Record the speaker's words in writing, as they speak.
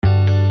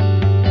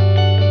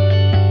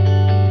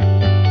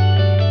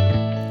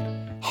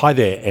Hi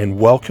there, and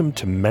welcome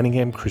to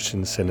Manningham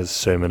Christian Centre's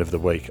Sermon of the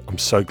Week. I'm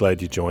so glad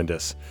you joined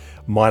us.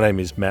 My name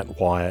is Matt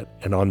Wyatt,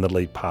 and I'm the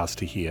lead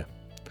pastor here.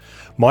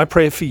 My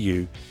prayer for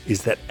you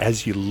is that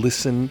as you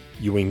listen,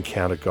 you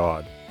encounter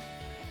God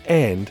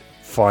and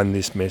find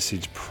this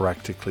message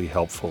practically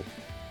helpful.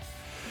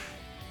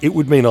 It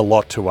would mean a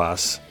lot to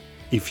us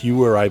if you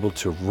were able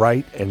to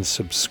rate and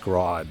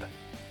subscribe.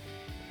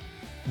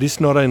 This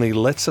not only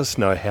lets us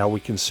know how we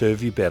can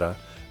serve you better,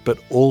 but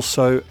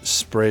also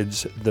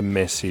spreads the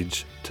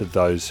message to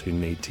those who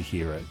need to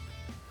hear it.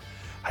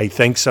 Hey,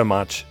 thanks so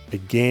much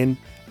again,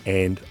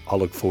 and I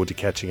look forward to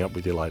catching up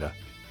with you later.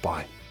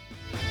 Bye.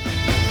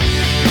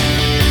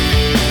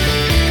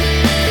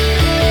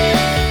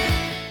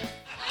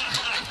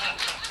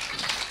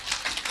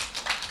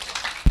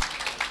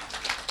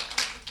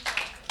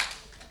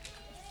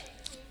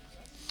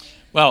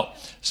 Well,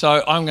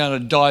 so I'm going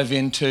to dive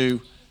into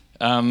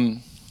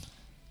my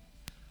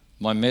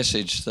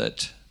message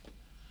that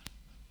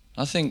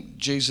I think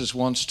Jesus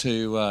wants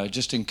to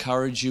just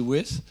encourage you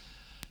with.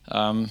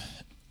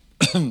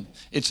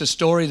 It's a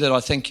story that I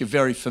think you're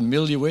very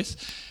familiar with.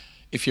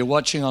 If you're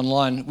watching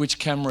online, which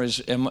cameras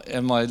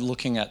am I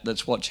looking at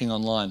that's watching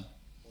online?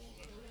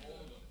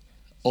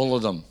 All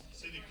of them.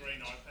 See the green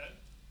iPad?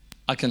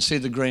 I can see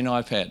the green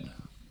iPad.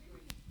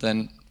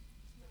 Then,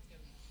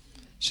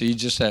 so you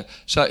just have.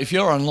 So if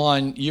you're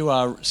online, you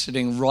are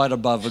sitting right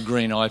above a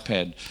green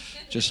iPad,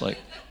 just like.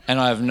 And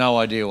I have no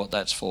idea what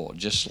that's for.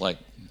 Just like.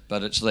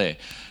 But it's there.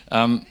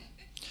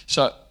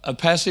 So a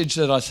passage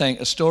that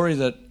a story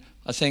that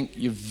I think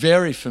you're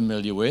very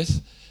familiar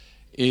with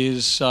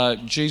is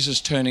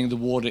Jesus turning the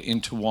water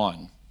into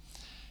wine.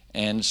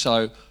 And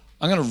so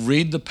I'm going to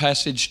read the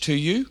passage to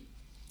you,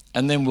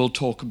 and then we'll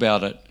talk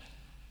about it.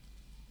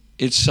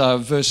 It's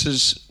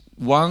verses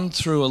 1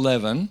 through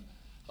 11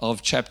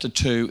 of chapter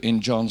 2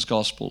 in John's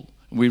Gospel.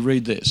 We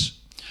read this.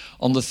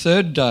 On the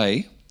third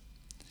day,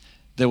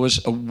 there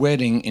was a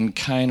wedding in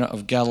Cana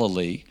of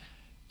Galilee,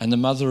 and the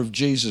mother of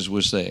Jesus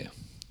was there.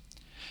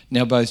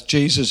 Now both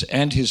Jesus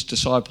and his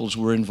disciples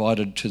were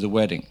invited to the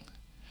wedding.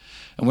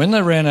 And when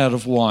they ran out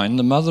of wine,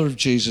 the mother of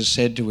Jesus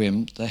said to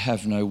him, "They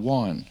have no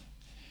wine."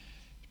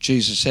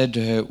 Jesus said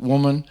to her,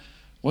 "Woman,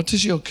 what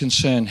does your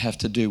concern have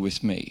to do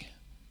with me?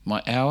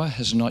 My hour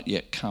has not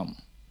yet come."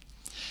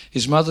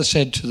 His mother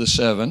said to the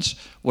servants,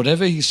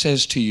 "Whatever he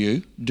says to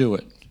you, do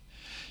it."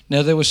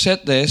 Now there were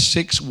set there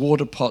 6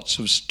 water pots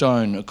of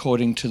stone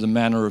according to the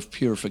manner of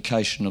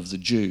purification of the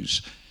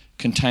Jews,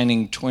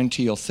 containing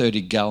 20 or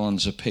 30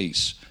 gallons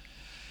apiece.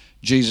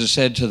 Jesus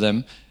said to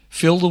them,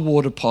 "Fill the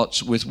water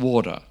pots with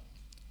water."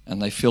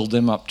 And they filled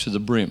them up to the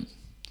brim.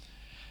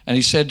 And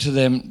he said to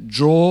them,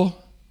 "Draw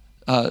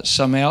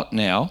some out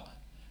now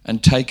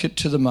and take it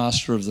to the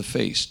master of the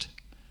feast."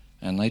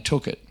 And they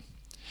took it.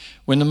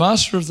 When the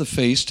master of the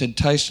feast had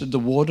tasted the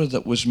water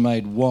that was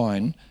made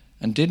wine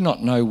and did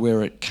not know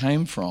where it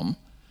came from,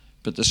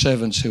 but the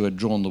servants who had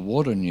drawn the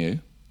water knew,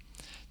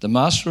 the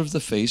master of the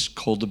feast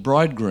called the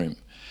bridegroom.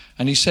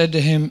 And he said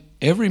to him,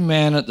 "Every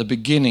man at the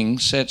beginning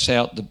sets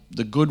out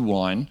the good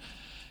wine,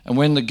 and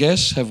when the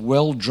guests have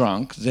well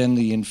drunk, then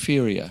the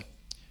inferior.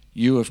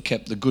 You have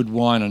kept the good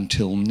wine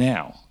until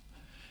now."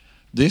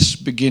 This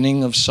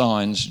beginning of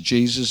signs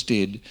Jesus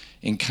did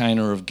in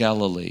Cana of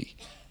Galilee,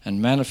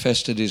 and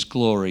manifested his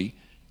glory,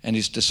 and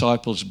his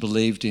disciples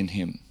believed in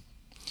him.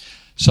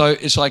 So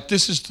it's like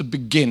this is the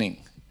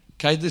beginning.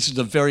 Okay, this is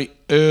the very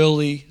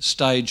early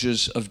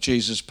stages of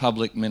Jesus'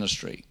 public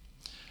ministry.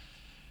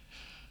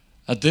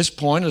 At this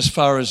point, as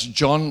far as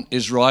John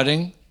is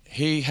writing,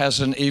 he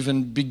hasn't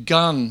even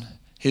begun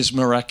his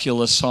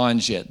miraculous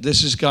signs yet.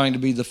 This is going to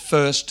be the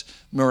first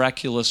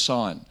miraculous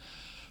sign.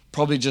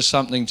 Probably just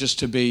something just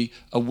to be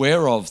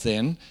aware of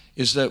then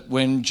is that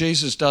when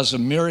Jesus does a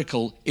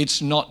miracle,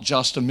 it's not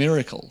just a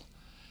miracle.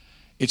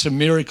 It's a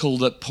miracle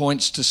that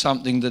points to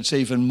something that's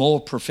even more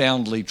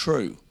profoundly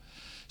true.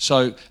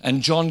 So,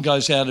 and John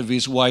goes out of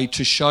his way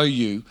to show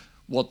you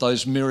what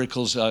those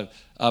miracles are,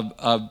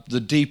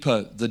 the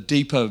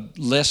deeper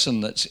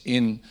lesson that's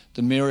in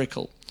the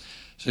miracle.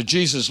 So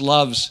Jesus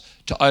loves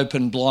to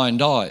open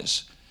blind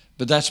eyes,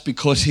 but that's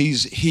because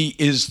he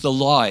is the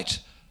light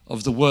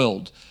of the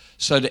world.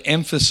 So to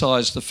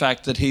emphasize the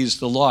fact that he's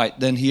the light,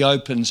 then he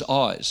opens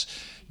eyes.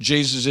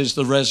 Jesus is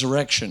the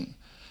resurrection.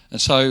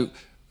 And so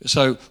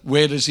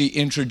where does he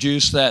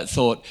introduce that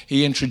thought?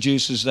 He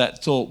introduces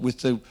that thought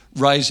with the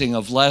raising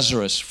of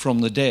Lazarus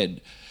from the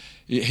dead.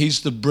 He's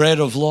the bread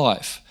of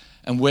life.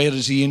 And where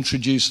does he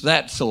introduce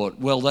that thought?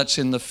 Well, that's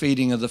in the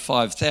feeding of the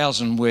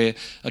 5,000, where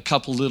a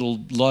couple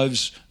little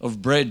loaves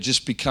of bread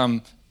just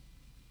become,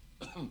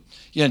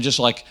 just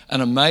like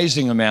an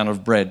amazing amount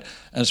of bread.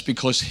 And it's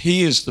because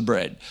he is the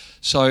bread.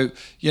 So,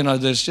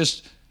 there's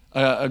just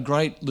a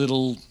great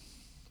little,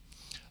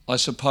 I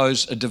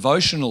suppose, a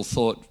devotional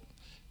thought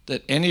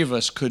that any of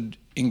us could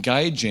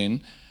engage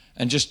in,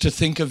 and just to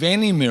think of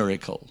any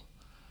miracle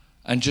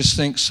and just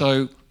think,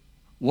 so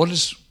what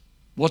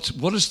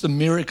does the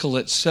miracle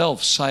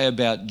itself say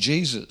about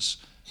Jesus?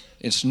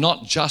 It's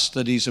not just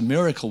that he's a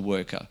miracle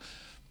worker,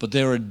 but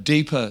there are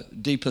deeper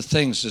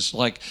things. It's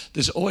like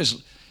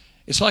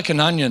an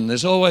onion.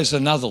 There's always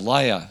another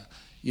layer,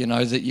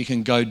 that you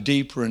can go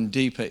deeper and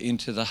deeper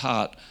into the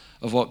heart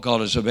of what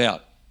God is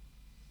about.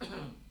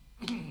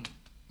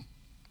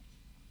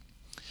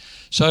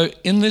 So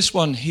in this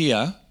one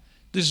here,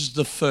 this is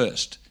the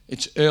first.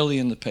 It's early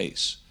in the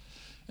piece.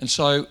 And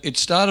so it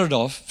started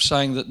off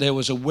saying that there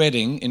was a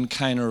wedding in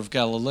Cana of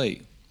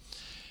Galilee.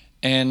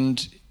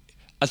 And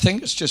I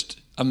think it's just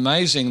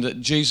amazing that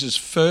Jesus'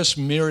 first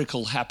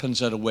miracle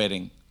happens at a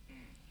wedding.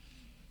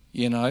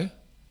 I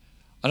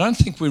don't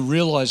think we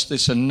realise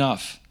this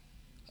enough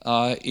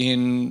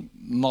in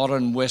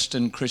modern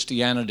Western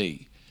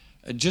Christianity,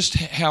 just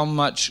how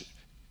much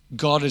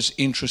God is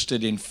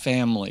interested in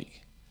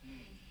family.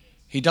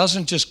 He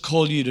doesn't just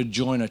call you to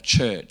join a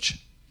church.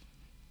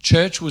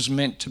 Church was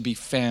meant to be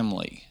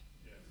family.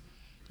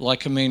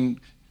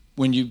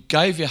 When you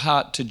gave your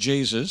heart to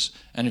Jesus,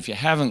 and if you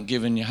haven't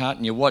given your heart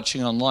and you're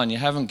watching online, you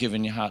haven't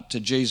given your heart to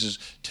Jesus,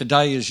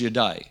 today is your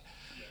day.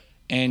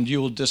 And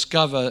you will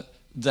discover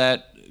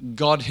that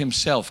God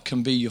himself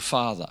can be your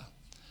father.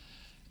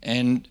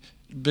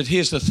 But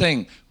here's the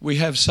thing, we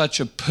have such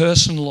a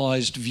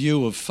personalized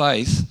view of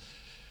faith.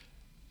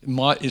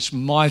 It's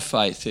my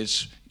faith,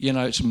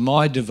 it's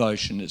my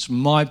devotion, it's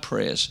my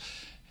prayers.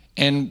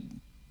 And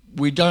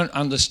we don't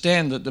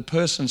understand that the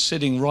person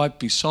sitting right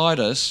beside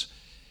us,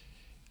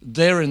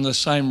 they're in the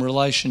same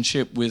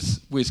relationship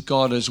with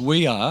God as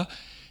we are.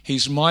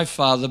 He's my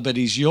father, but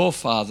he's your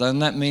father, and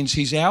that means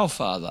he's our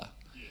father.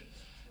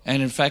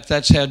 And in fact,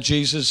 that's how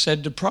Jesus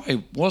said to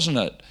pray, wasn't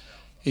it?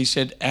 He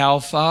said,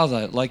 our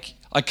Father.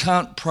 I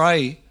can't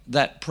pray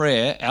that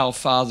prayer, our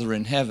Father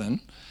in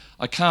heaven.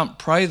 I can't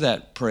pray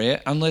that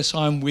prayer unless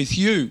I'm with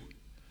you.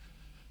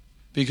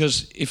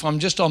 Because if I'm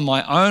just on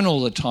my own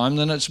all the time,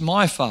 then it's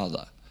my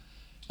Father.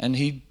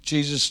 And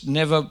Jesus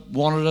never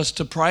wanted us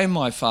to pray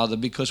my Father,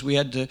 because we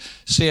had to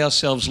see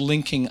ourselves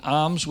linking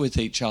arms with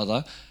each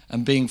other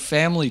and being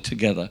family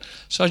together.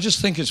 So I just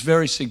think it's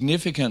very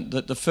significant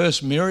that the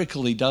first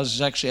miracle he does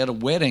is actually at a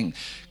wedding,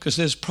 because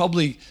there's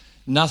probably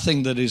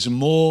nothing that is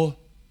more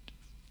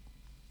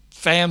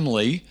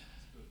family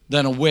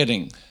than a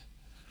wedding.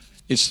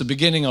 It's the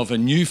beginning of a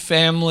new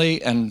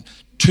family, and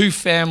two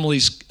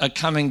families are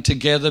coming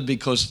together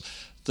because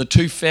the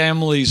two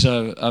families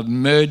are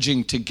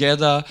merging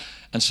together.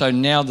 And so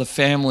now the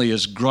family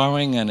is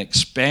growing and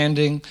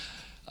expanding,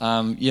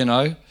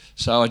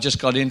 So I just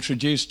got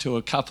introduced to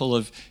a couple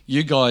of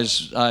you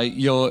guys,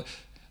 your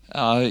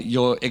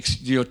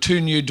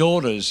two new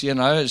daughters,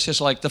 It's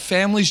just like the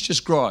families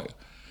just grow.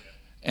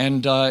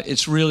 And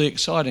it's really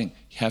exciting.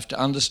 You have to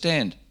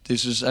understand,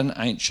 this is an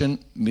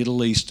ancient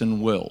Middle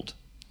Eastern world.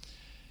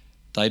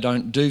 They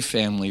don't do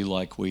family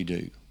like we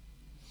do.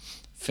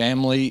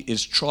 Family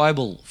is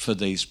tribal for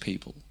these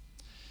people.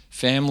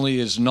 Family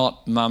is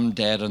not mum,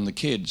 dad and the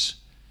kids.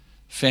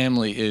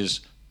 Family is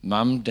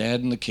mum,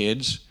 dad and the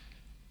kids,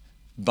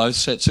 both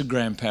sets of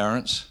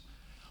grandparents,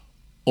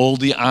 all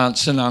the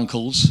aunts and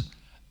uncles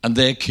and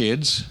their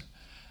kids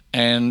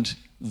and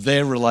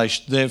their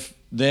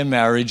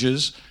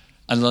marriages,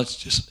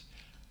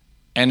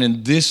 and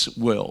in this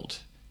world,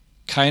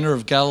 Cana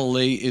of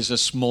Galilee is a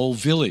small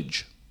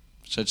village.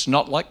 So it's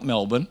not like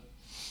Melbourne,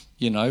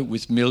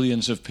 with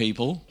millions of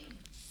people.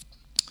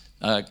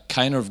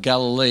 Cana of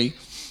Galilee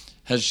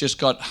has just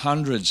got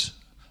hundreds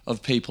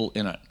of people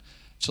in it.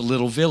 It's a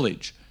little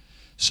village.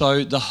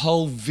 So the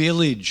whole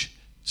village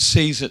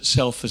sees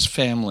itself as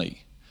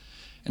family.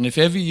 And if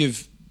ever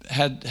you've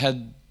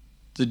had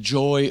the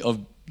joy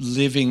of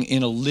living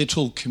in a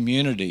little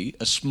community,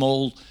 a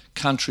small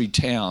country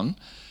town,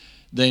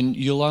 then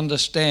you'll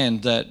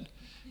understand that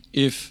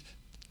if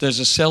there's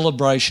a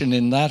celebration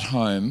in that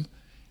home,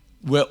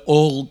 we're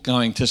all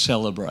going to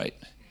celebrate,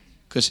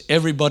 because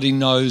everybody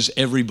knows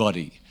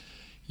everybody,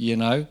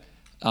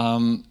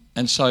 And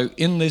so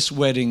in this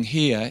wedding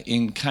here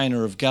in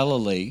Cana of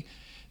Galilee,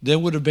 there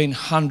would have been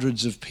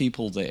hundreds of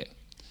people there.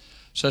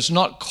 So it's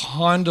not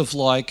kind of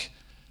like,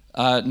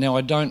 now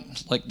I don't,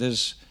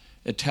 there's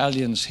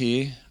Italians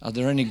here. Are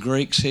there any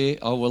Greeks here?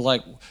 Oh,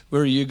 well,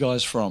 where are you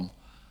guys from?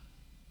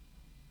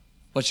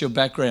 What's your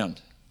background?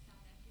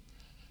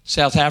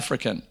 South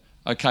African.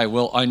 Okay,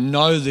 well, I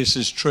know this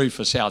is true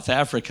for South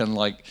African.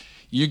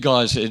 You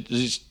guys,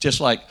 it's just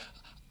like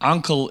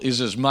uncle is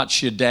as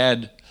much your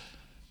dad,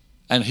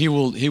 and he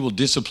will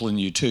discipline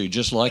you too,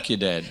 just like your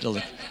dad.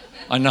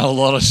 I know a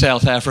lot of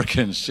South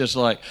Africans, just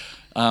like.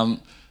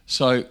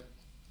 So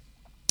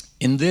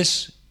in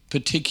this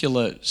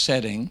particular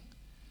setting,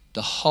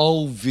 the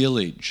whole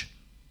village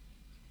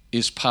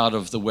is part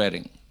of the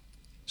wedding.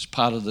 It's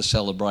part of the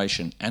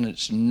celebration, and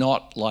it's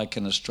not like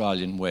an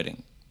Australian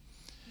wedding.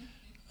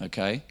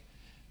 Okay?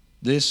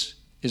 This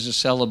is a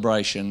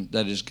celebration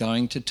that is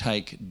going to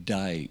take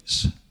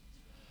days.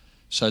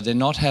 So they're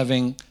not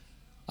having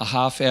a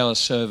half-hour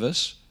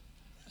service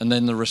and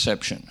then the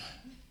reception.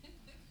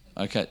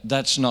 Okay,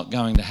 that's not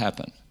going to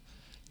happen.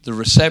 The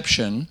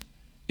reception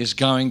is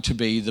going to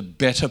be the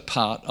better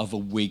part of a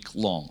week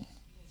long.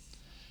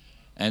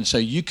 And so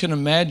you can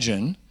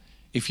imagine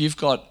if you've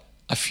got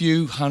a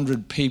few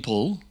hundred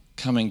people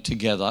coming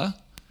together,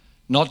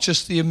 not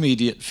just the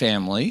immediate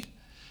family,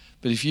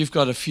 but if you've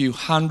got a few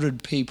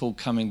hundred people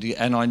coming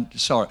together, and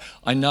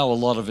I know a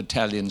lot of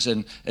Italians,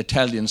 and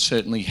Italians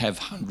certainly have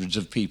hundreds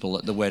of people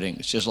at the wedding.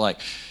 It's just like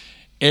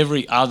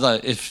every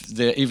other, if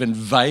they're even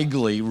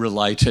vaguely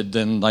related,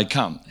 then they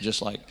come.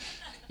 Just like,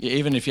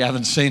 even if you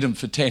haven't seen them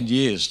for 10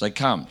 years, they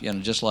come,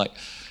 just like,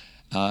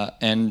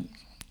 and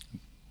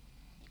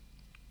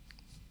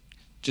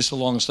just so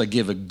long as they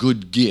give a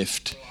good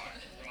gift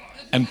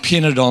and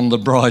pin it on the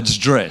bride's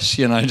dress,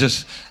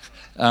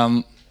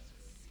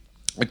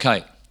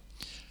 okay.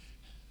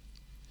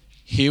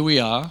 Here we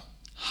are,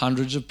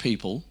 hundreds of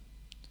people,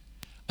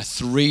 a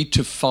 3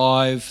 to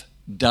 5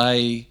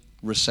 day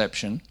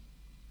reception.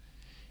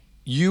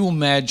 You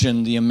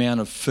imagine the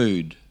amount of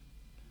food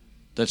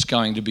that's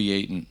going to be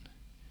eaten.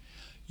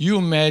 You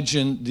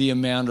imagine the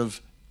amount of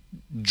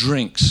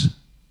drinks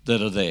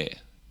that are there.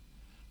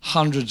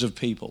 Hundreds of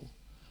people.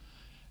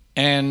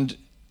 And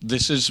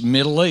this is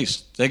Middle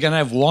East. They're going to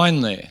have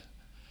wine there.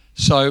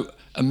 So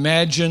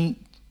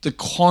imagine the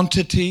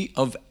quantity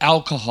of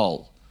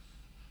alcohol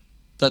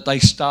that they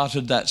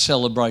started that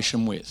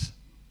celebration with.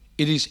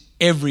 It is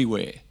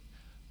everywhere.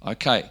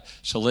 Okay,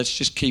 so let's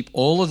just keep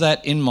all of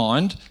that in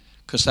mind,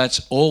 because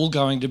that's all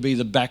going to be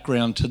the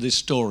background to this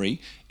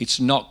story. It's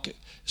not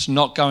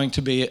going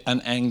to be an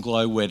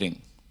Anglo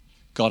wedding.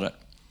 Got it?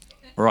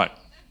 All right.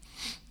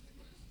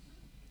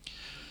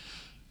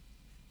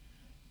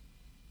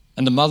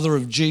 And the mother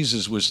of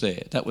Jesus was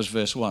there. That was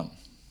verse 1.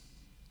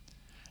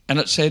 And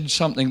it said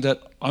something that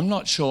I'm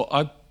not sure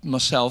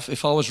myself,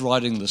 if I was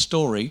writing the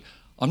story,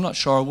 I'm not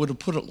sure I would have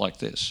put it like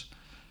this.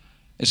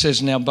 It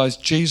says, now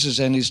both Jesus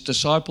and his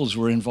disciples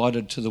were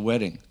invited to the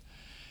wedding.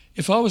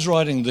 If I was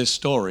writing this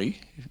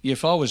story,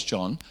 if I was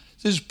John,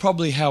 this is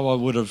probably how I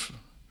would have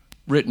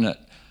written it.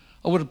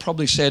 I would have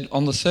probably said,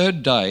 on the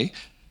third day,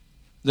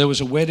 there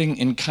was a wedding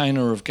in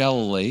Cana of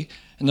Galilee,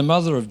 and the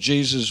mother of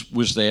Jesus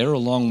was there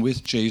along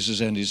with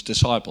Jesus and his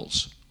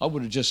disciples. I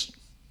would have just,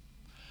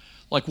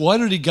 why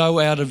did he go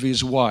out of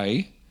his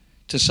way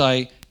to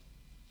say,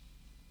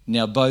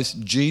 now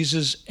both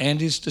Jesus and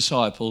his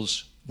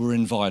disciples were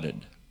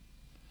invited?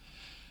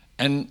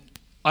 And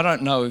I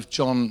don't know if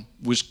John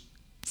was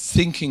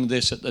thinking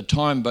this at the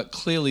time, but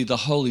clearly the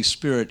Holy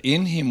Spirit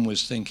in him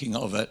was thinking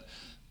of it.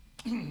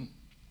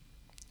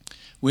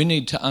 We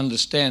need to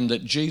understand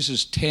that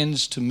Jesus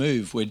tends to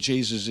move where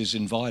Jesus is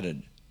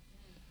invited.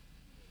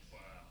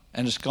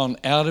 And it's gone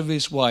out of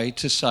his way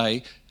to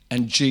say,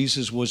 and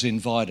Jesus was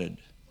invited.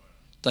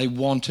 They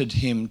wanted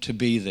him to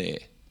be there.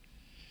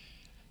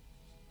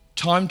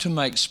 Time to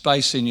make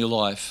space in your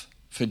life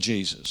for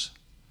Jesus.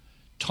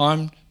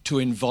 Time to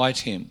invite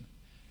him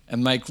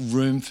and make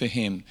room for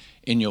him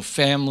in your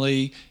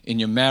family, in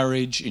your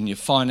marriage, in your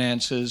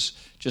finances,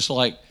 just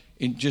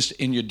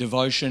in your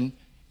devotion,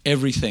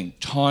 everything.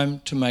 Time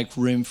to make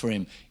room for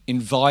him.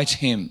 Invite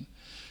him.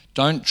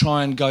 Don't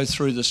try and go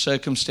through the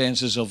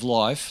circumstances of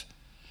life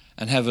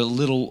and have a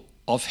little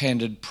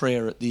offhanded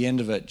prayer at the end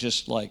of it,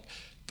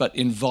 but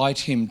invite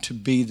him to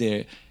be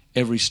there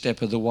every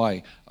step of the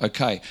way.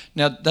 Okay,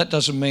 now that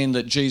doesn't mean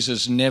that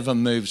Jesus never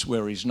moves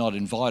where he's not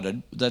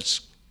invited.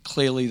 That's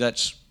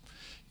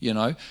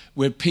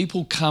where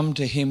people come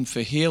to him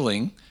for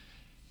healing,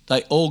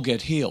 they all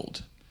get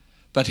healed.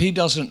 But he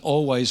doesn't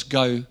always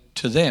go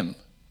to them.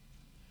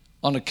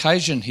 On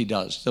occasion he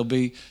does. There'll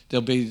be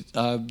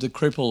the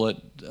cripple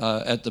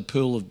at the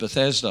pool of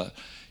Bethesda,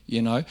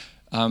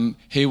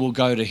 he will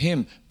go to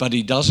him, but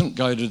he doesn't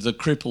go to the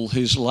cripple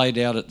who's laid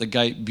out at the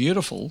gate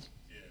beautiful.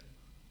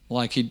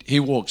 Like he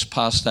walks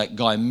past that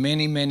guy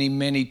many, many,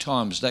 many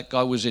times. That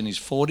guy was in his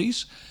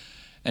 40s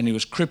and he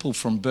was crippled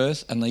from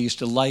birth, and they used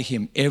to lay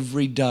him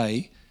every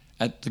day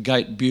at the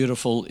gate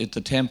beautiful at the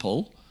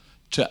temple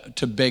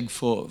to beg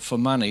for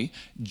money.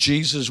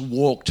 Jesus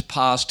walked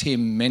past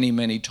him many,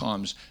 many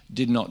times,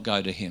 did not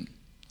go to him.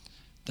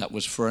 That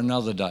was for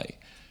another day.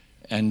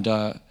 And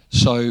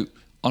so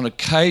on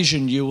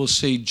occasion you will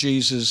see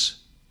Jesus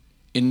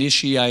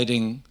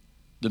initiating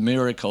the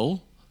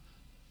miracle,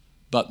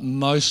 but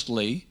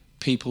mostly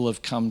people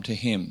have come to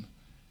him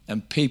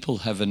and people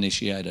have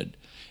initiated.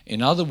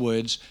 In other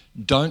words,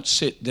 don't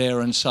sit there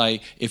and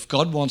say, if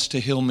God wants to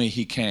heal me,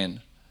 he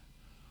can.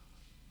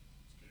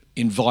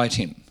 Invite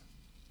him.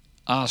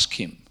 Ask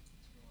him.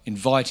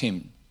 Invite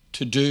him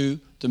to do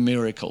the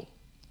miracle.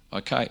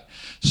 Okay,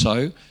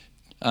 so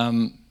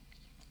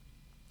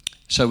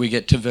we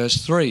get to verse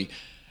 3.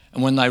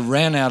 And when they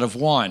ran out of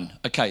wine,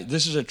 okay,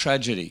 this is a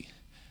tragedy.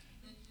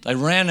 They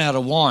ran out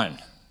of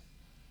wine.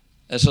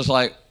 It's just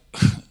like,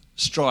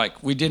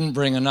 strike, we didn't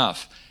bring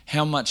enough.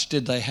 How much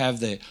did they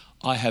have there?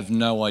 I have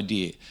no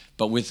idea.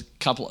 But with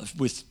 200,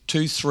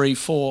 300,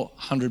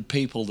 400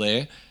 people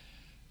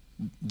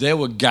there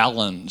were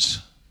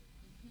gallons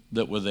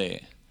that were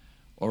there.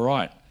 All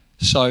right.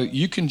 So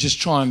you can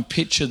just try and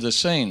picture the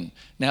scene.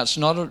 Now, it's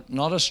not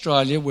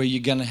Australia where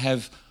you're going to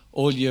have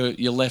all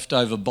your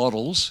leftover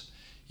bottles.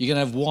 You're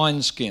going to have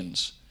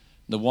wineskins.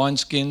 The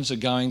wineskins are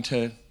going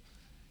to,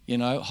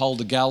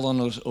 hold a gallon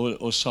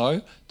or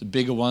so. The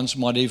bigger ones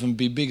might even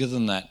be bigger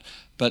than that.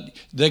 But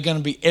they're going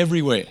to be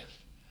everywhere.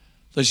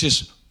 There's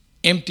just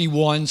empty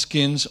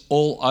wineskins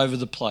all over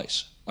the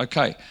place.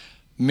 Okay,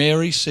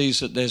 Mary sees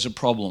that there's a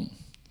problem.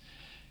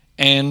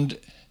 And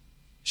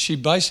she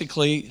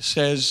basically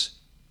says,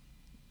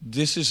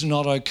 this is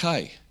not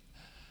okay.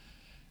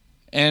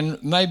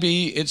 And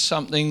maybe it's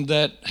something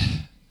that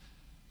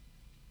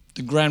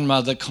the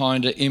grandmother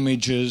kind of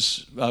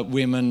images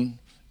women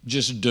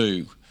just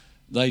do.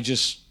 They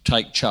just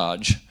take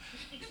charge.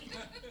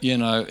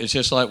 It's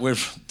just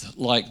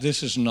like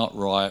this is not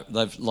right.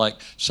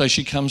 So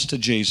she comes to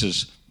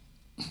Jesus.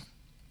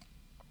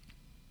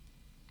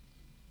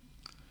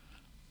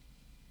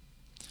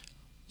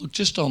 Look,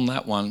 just on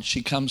that one,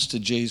 she comes to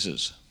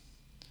Jesus.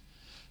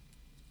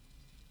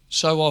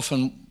 So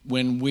often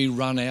when we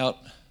run out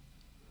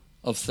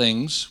of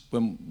things,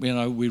 when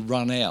we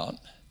run out,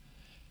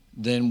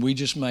 then we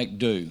just make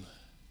do.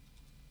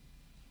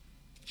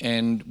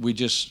 And we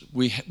just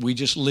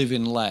live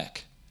in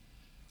lack,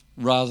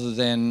 rather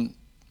than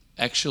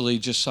actually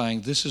just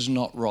saying, this is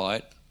not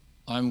right.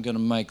 I'm going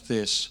to make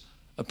this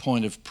a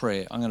point of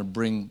prayer. I'm going to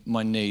bring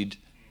my need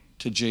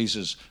to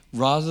Jesus,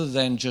 rather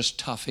than just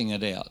toughing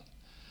it out.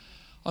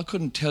 I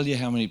couldn't tell you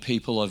how many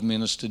people I've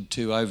ministered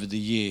to over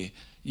the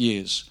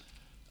years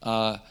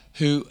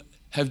who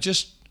have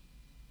just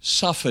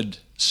suffered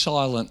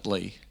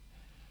silently.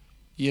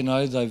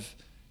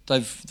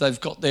 They've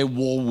got their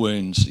war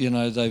wounds.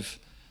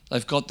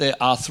 They've got their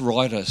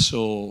arthritis,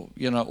 or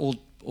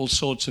all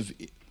sorts of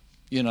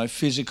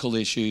physical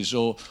issues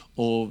or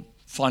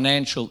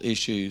financial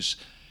issues,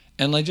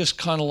 and they just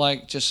kind of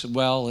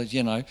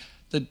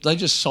they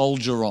just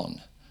soldier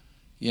on,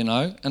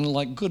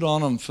 and good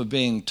on them for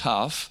being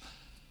tough,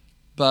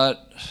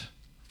 but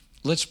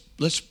let's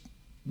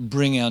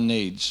bring our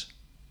needs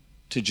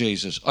to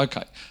Jesus.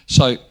 Okay,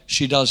 so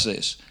she does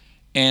this,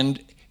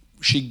 and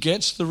she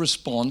gets the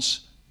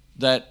response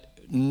that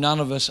none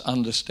of us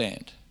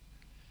understand.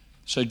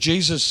 So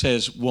Jesus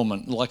says,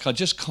 woman, I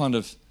just kind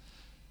of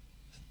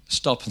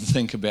stop and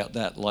think about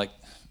that.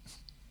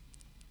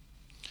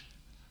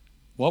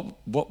 What?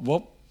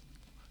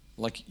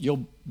 Your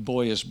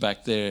boy is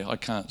back there. I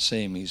can't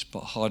see him. He's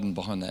hiding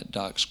behind that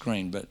dark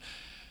screen. But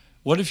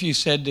what if you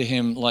said to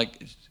him,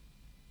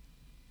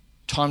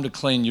 time to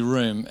clean your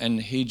room,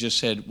 and he just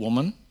said,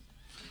 woman?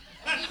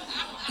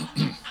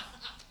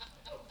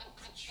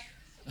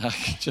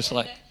 Just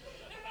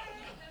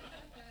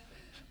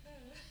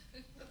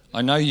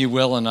I know you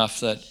well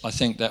enough that I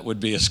think that would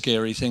be a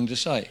scary thing to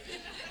say.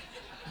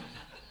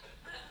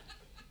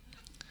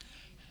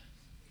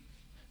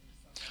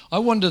 I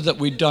wonder that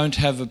we don't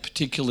have a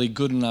particularly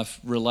good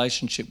enough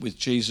relationship with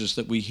Jesus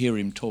that we hear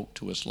him talk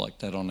to us like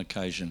that on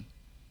occasion.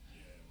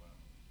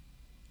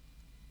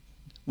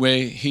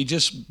 Where he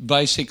just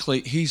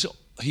basically,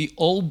 he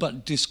all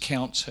but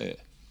discounts her.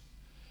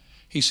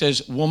 He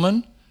says,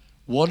 woman,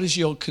 what is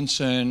your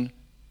concern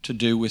to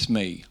do with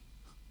me?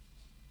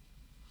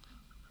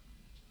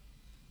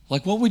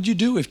 What would you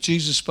do if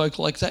Jesus spoke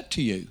like that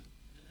to you?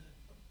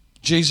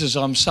 Jesus,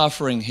 I'm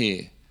suffering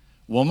here.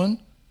 Woman,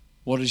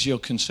 what is your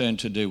concern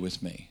to do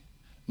with me?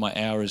 My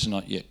hour is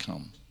not yet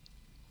come.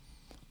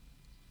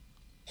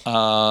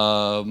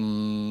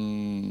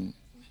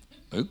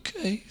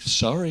 Okay,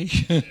 sorry.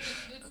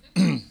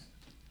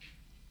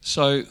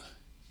 So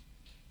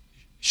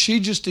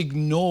she just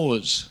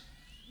ignores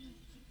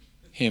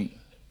him.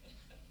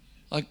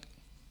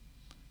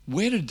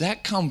 Where did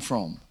that come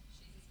from?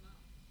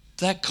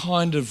 That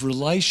kind of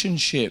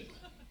relationship,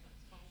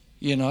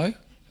 we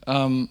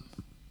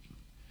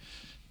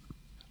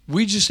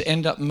just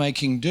end up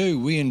making do.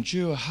 We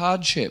endure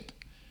hardship.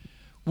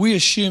 We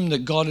assume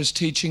that God is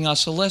teaching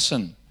us a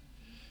lesson.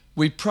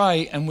 We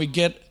pray and we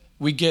get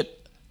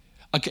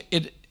okay,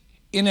 it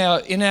in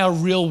our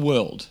real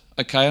world.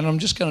 Okay, and I'm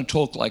just going to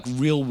talk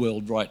real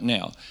world right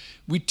now.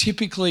 We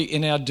typically,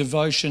 in our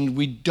devotion,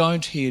 we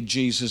don't hear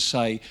Jesus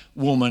say,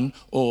 woman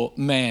or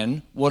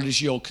man, what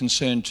is your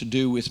concern to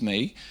do with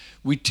me?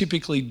 We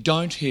typically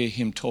don't hear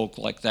him talk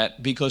like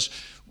that, because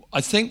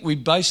I think we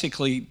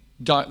basically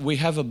we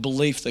have a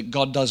belief that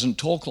God doesn't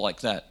talk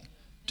like that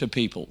to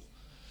people.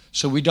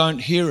 So we don't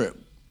hear it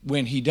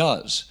when he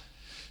does.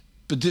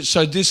 But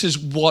this is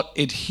what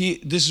it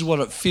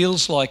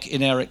feels like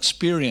in our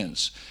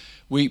experience.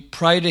 We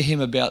pray to him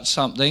about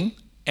something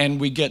and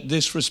we get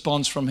this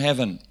response from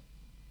heaven.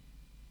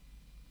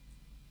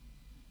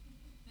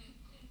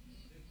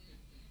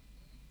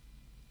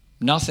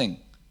 Nothing.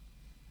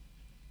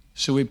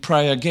 So we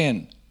pray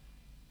again.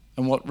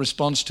 And what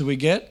response do we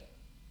get?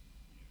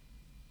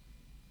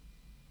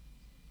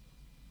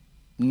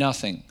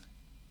 Nothing.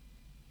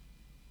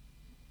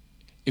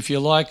 If you're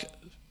like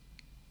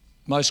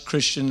most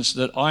Christians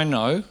that I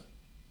know,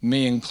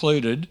 me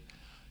included,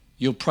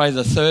 you'll pray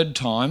the third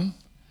time,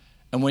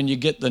 and when you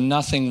get the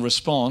nothing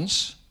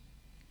response,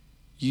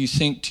 you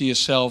think to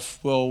yourself,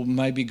 well,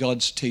 maybe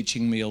God's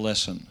teaching me a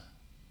lesson.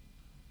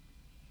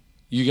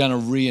 You're going to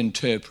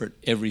reinterpret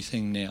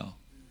everything now.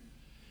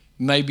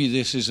 Maybe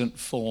this isn't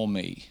for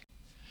me.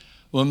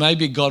 Well,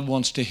 maybe God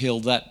wants to heal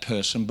that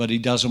person, but he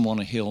doesn't want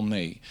to heal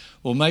me.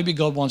 Or maybe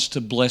God wants to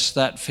bless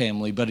that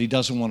family, but he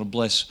doesn't want to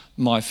bless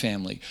my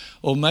family.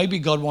 Or maybe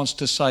God wants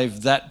to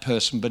save that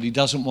person, but he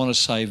doesn't want to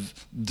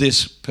save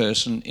this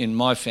person in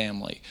my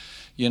family.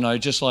 You know,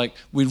 just like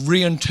we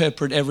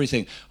reinterpret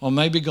everything. Or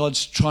maybe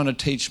God's trying to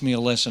teach me a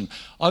lesson.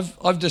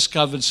 I've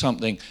discovered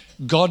something.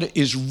 God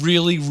is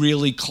really,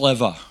 really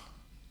clever.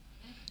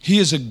 He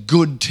is a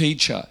good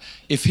teacher.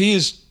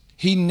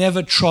 He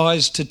never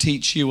tries to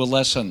teach you a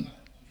lesson.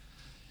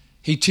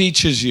 He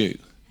teaches you.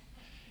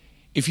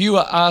 If you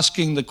are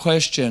asking the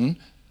question,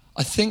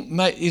 I think,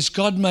 is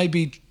God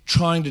maybe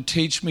trying to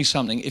teach me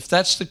something? If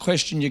that's the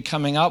question you're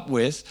coming up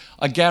with,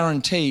 I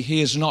guarantee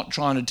he is not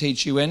trying to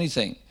teach you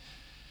anything.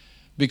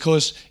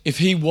 Because if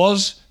he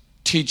was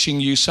teaching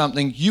you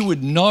something, you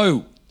would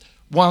know,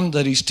 one,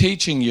 that he's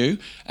teaching you,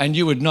 and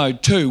you would know,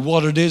 two,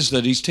 what it is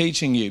that he's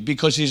teaching you,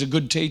 because he's a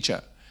good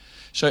teacher.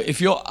 So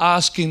if you're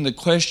asking the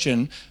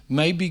question,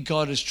 maybe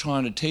God is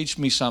trying to teach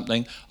me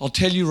something, I'll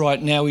tell you right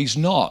now, he's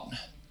not.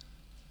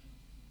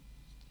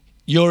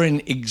 You're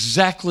in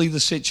exactly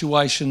the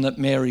situation that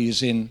Mary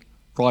is in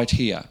right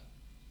here.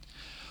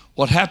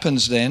 What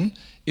happens then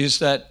is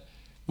that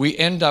we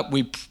end up,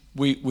 we've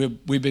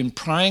been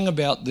praying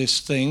about this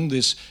thing,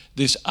 this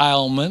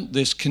ailment,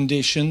 this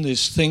condition,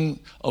 this thing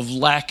of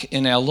lack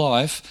in our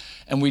life,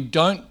 and we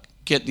don't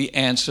get the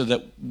answer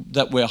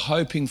that we're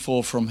hoping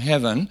for from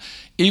heaven,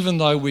 even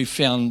though we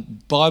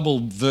found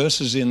Bible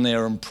verses in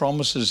there and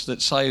promises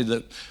that say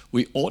that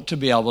we ought to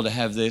be able to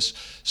have this.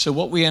 So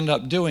what we end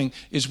up doing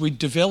is we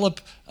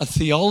develop a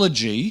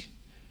theology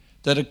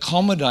that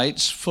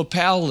accommodates for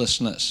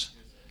powerlessness.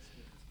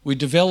 We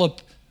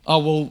develop,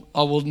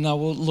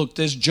 look,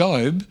 there's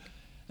Job,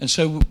 and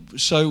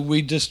so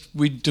we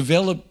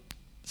develop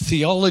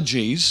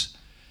theologies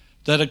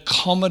that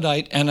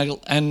accommodate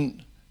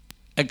and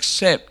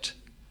accept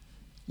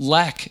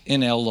lack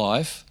in our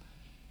life,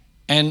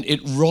 and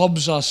it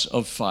robs us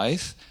of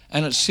faith,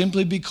 and it's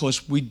simply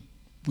because we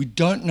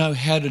don't know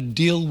how to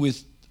deal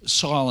with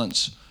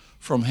silence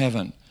from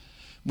heaven.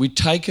 We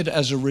take it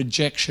as a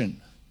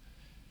rejection,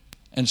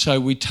 and so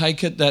we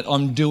take it that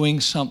I'm doing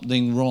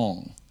something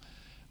wrong,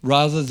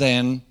 rather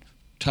than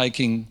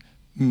taking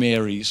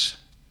Mary's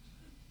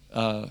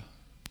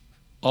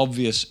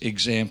obvious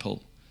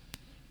example,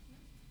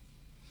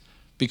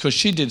 because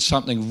she did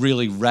something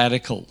really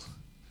radical.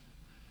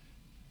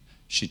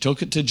 She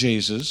took it to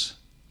Jesus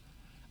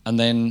and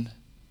then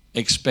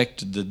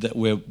expected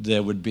that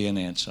there would be an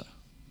answer.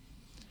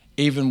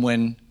 Even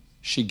when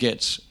she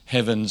gets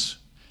heaven's,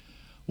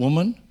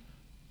 woman,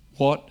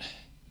 what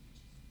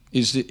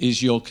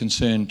is your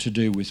concern to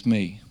do with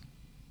me?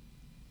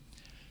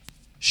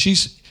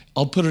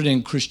 I'll put it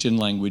in Christian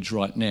language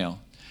right now.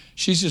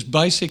 She's just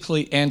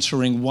basically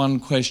answering one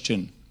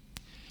question.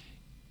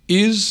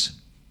 Is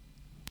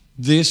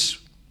this,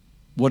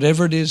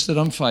 whatever it is that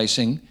I'm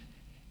facing,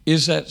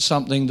 is that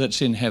something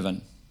that's in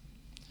heaven?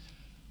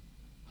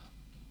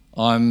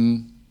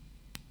 I'm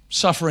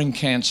suffering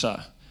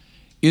cancer.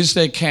 Is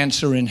there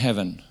cancer in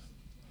heaven?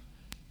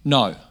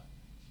 No.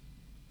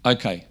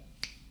 Okay,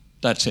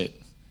 that's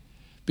it.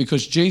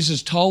 Because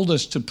Jesus told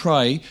us to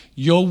pray,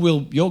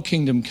 your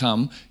kingdom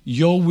come,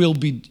 your will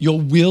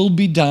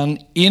be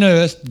done in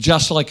earth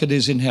just like it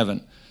is in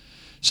heaven.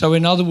 So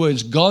in other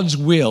words, God's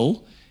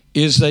will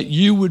is that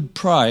you would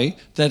pray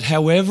that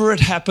however it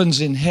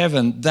happens in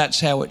heaven, that's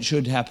how it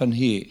should happen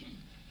here.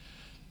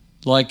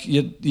 Like,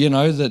 you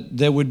know, that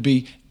there would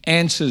be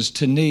answers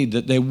to need,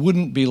 that there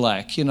wouldn't be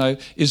lack. You know,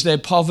 is there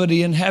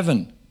poverty in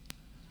heaven?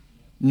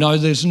 No,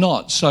 there's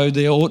not. So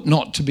there ought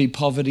not to be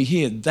poverty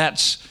here.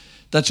 That's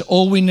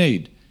all we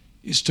need,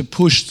 is to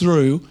push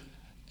through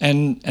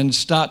and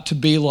start to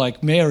be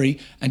like Mary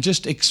and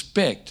just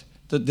expect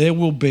that there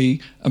will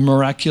be a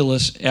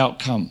miraculous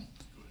outcome.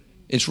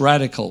 It's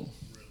radical.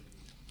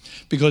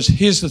 Because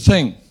here's the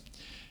thing,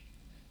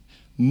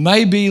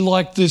 maybe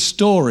like this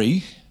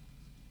story,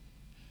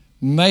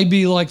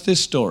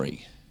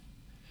 the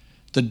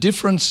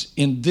difference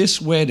in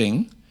this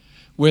wedding,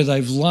 where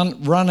they've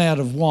run out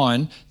of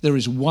wine, there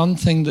is one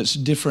thing that's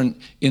different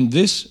in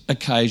this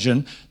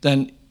occasion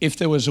than if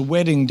there was a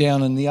wedding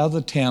down in the other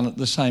town at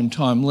the same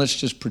time. Let's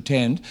just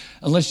pretend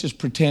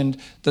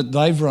that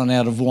they've run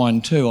out of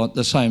wine too at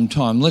the same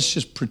time. Let's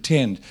just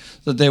pretend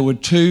that there were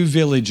two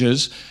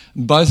villages,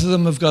 both of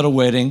them have got a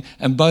wedding,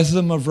 and both of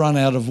them have run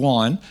out of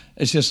wine.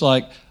 It's just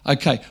like,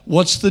 okay,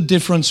 what's the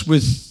difference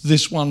with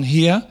this one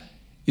here?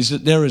 Is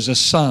that there is a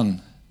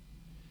son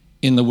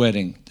in the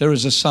wedding. There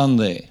is a son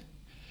there.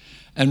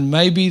 And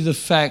maybe the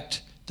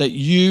fact that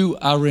you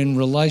are in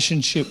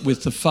relationship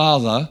with the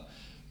Father,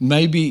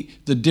 maybe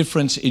the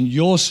difference in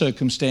your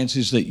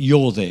circumstances that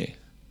you're there.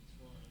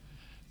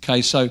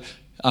 Okay, so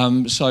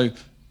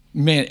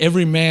man,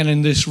 every man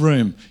in this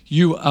room,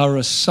 you are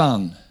a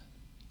son.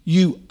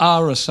 You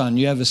are a son.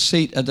 You have a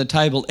seat at the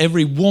table.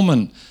 Every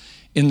woman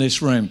in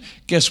this room,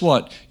 guess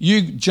what?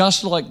 You,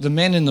 just like the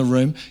men in the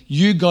room,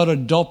 you got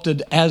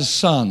adopted as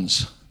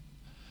sons.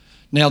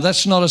 Now,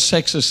 that's not a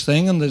sexist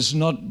thing, and there's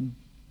not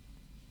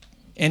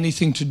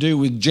anything to do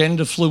with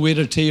gender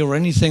fluidity or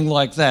anything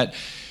like that.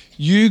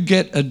 You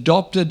get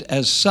adopted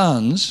as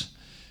sons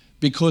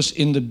because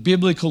in the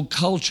biblical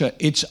culture,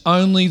 it's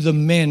only the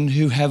men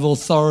who have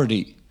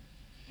authority.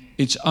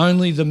 It's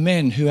only the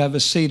men who have a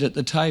seat at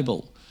the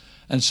table.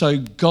 And so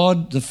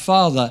God the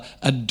Father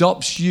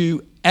adopts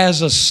you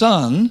as a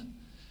son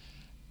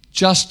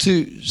just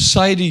to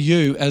say to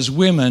you as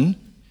women,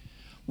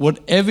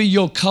 whatever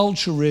your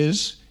culture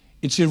is,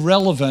 it's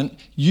irrelevant.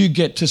 You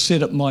get to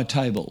sit at my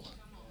table.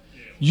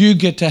 You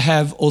get to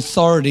have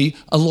authority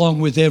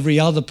along with every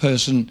other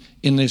person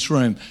in this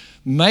room.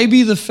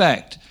 Maybe the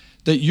fact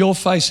that you're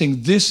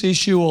facing this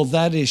issue or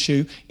that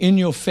issue in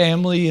your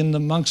family and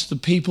amongst the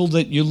people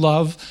that you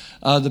love,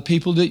 the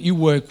people that you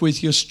work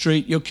with, your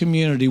street, your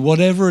community,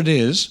 whatever it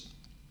is,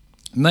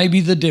 maybe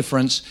the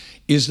difference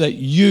is that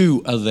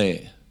you are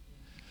there.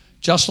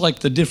 Just like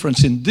the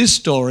difference in this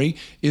story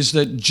is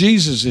that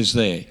Jesus is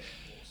there.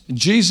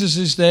 Jesus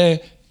is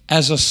there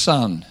as a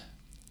son.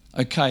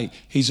 Okay,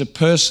 he's a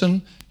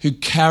person who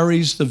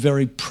carries the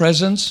very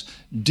presence,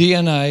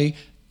 DNA,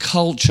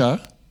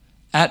 culture,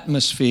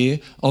 atmosphere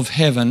of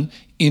heaven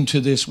into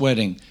this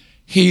wedding.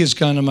 He is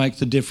going to make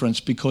the difference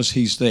because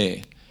he's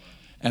there.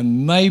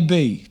 And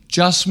maybe,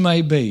 just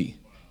maybe,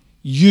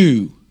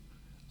 you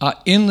are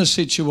in the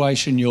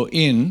situation you're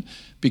in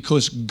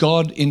because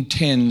God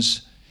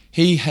intends,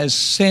 he has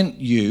sent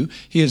you,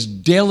 he has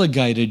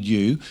delegated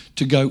you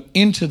to go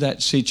into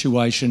that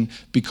situation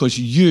because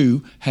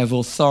you have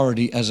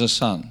authority as a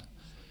son.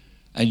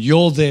 And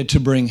you're there to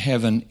bring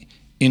heaven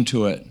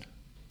into it.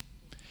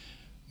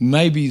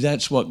 Maybe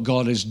that's what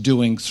God is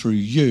doing through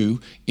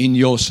you in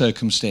your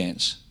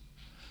circumstance.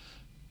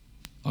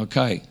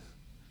 Okay,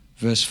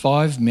 verse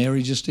 5,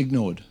 Mary just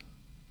ignored.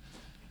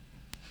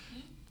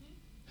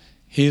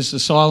 Here's the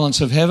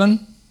silence of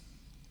heaven.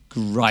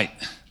 Great.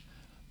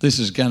 This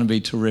is going to be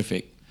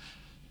terrific.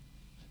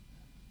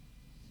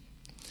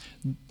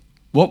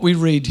 What we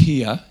read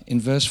here in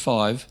verse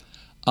 5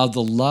 are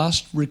the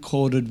last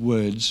recorded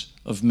words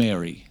of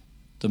Mary,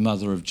 the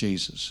mother of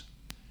Jesus.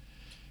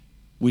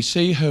 We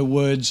see her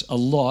words a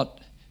lot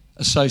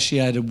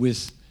associated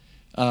with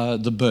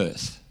the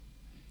birth.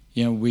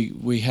 You know,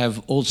 we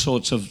have all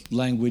sorts of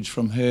language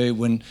from her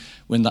when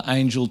the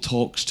angel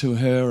talks to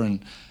her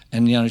and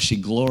you know, she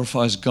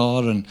glorifies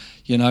God and,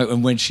 you know,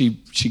 and when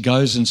she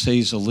goes and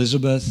sees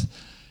Elizabeth,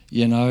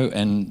 you know,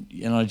 and,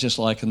 you know, just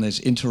like, and there's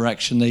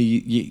interaction there,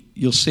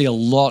 you'll see a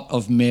lot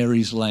of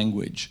Mary's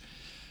language.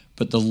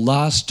 But the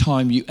last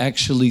time you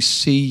actually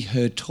see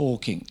her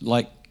talking,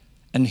 like,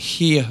 and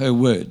hear her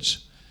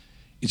words,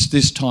 it's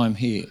this time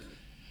here.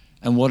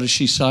 And what does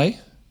she say?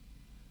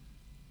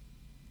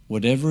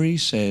 Whatever he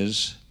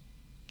says,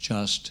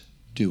 just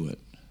do it.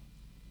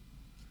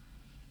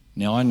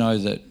 Now, I know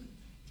that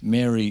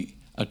Mary,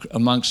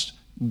 amongst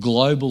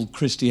global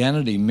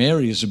Christianity,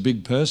 Mary is a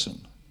big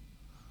person.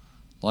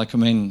 Like, I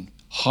mean,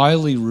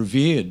 highly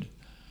revered.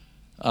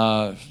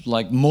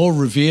 Like, more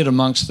revered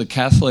amongst the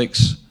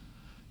Catholics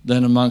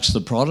than amongst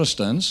the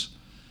Protestants.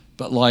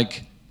 But,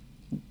 like,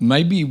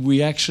 maybe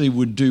we actually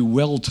would do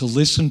well to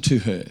listen to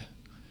her,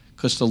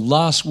 because the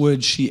last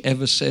word she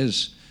ever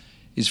says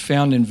is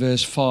found in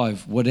verse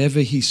 5. Whatever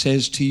he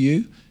says to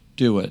you,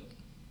 do it.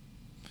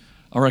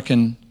 I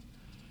reckon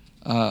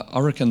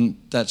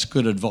that's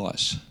good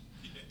advice.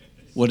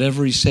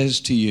 Whatever he says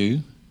to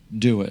you,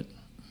 do it.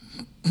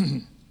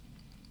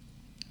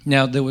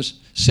 Now there was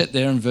set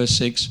there in verse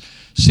 6,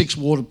 6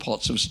 water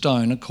pots of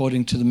stone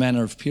according to the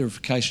manner of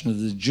purification of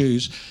the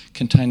Jews,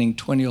 containing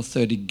 20 or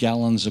 30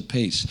 gallons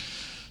apiece.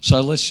 So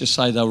let's just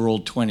say they were all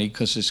 20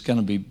 because it's going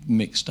to be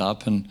mixed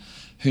up, and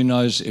who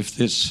knows if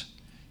this,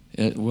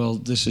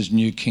 this is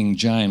New King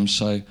James,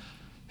 so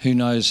who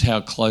knows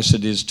how close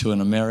it is to an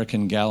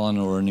American gallon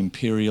or an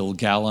imperial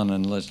gallon,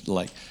 and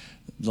like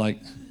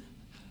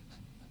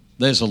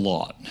there's a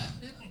lot.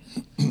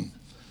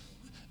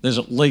 There's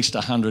at least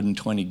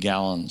 120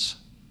 gallons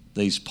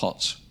these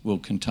pots will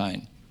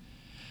contain.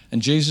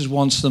 And Jesus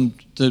wants them,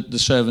 the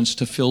servants,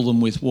 to fill them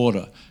with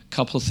water. A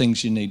couple of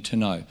things you need to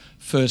know.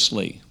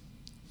 Firstly,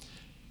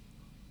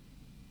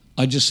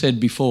 I just said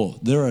before,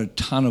 there are a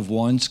ton of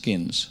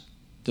wineskins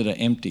that are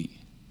empty.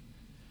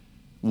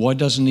 Why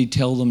doesn't he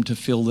tell them to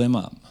fill them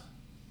up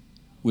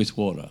with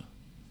water?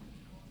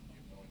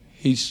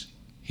 He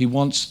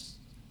wants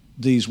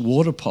these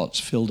water pots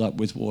filled up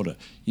with water.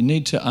 You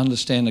need to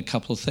understand a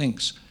couple of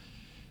things.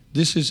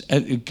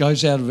 It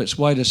goes out of its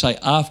way to say,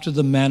 after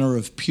the manner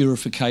of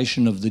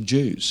purification of the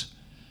Jews.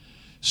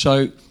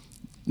 So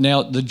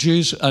now the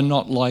Jews are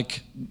not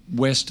like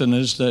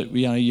Westerners that,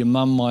 you know, your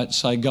mum might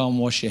say, go and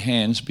wash your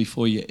hands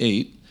before you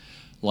eat.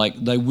 Like,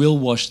 they will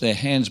wash their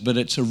hands, but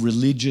it's a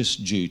religious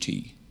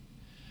duty.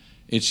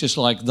 It's just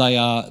like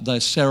they're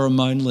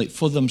ceremonially,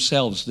 for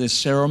themselves, they're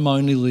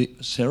ceremonially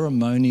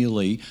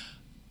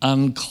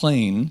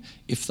unclean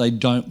if they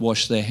don't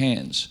wash their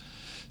hands.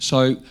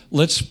 So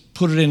let's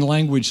put it in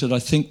language that I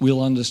think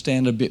we'll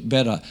understand a bit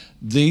better.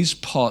 These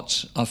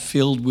pots are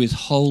filled with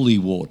holy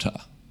water.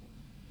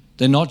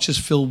 They're not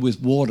just filled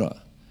with water.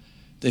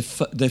 They're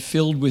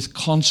filled with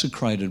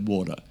consecrated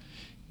water.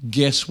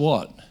 guess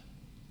what?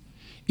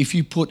 If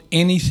you put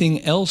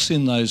anything else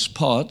in those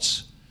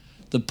pots,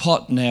 the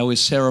pot now is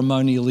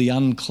ceremonially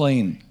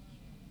unclean.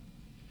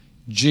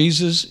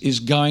 Jesus is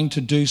going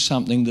to do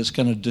something that's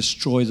going to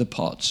destroy the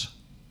pots.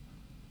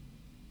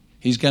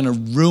 He's going to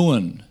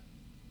ruin,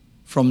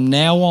 from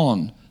now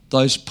on,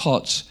 those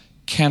pots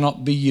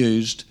cannot be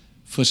used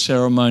for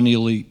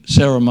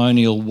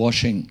ceremonial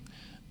washing.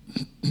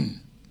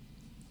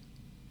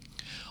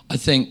 I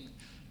think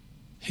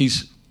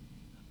he's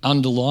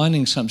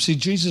underlining something. See,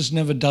 Jesus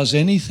never does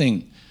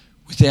anything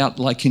without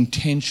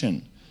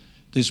intention.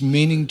 There's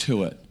meaning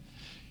to it.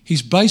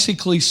 He's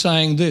basically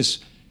saying this: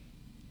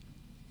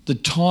 the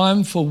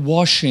time for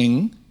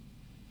washing,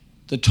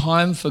 the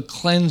time for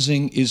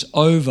cleansing is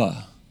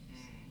over.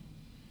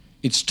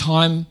 It's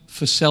time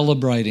for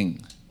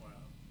celebrating.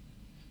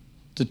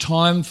 The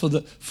time for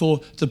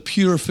the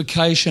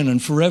purification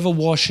and forever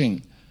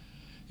washing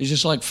is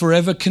just like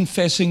forever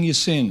confessing your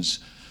sins,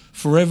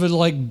 forever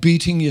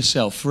beating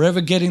yourself, forever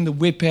getting the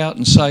whip out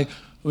and say,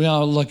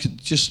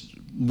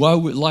 woe,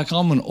 like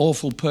I'm an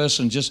awful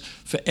person, just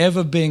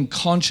forever being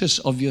conscious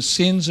of your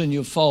sins and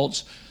your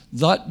faults.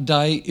 That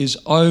day is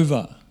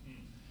over.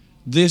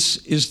 This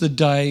is the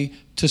day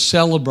to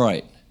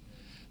celebrate.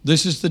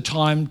 This is the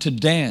time to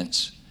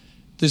dance.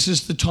 This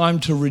is the time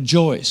to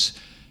rejoice.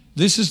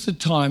 This is the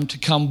time to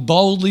come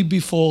boldly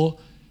before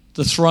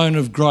the throne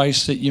of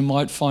grace that you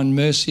might find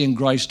mercy and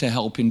grace to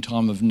help in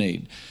time of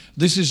need.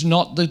 This is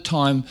not the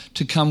time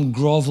to come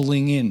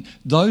groveling in.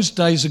 Those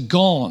days are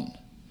gone.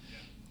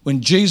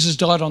 When Jesus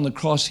died on the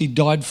cross, he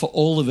died for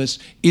all of us.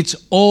 It's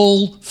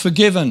all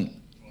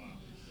forgiven.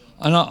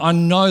 And I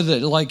know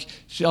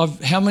that,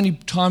 how many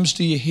times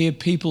do you hear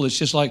people, it's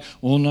just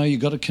well, no,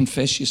 you've got to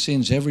confess your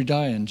sins every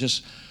day. And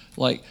just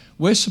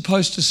we're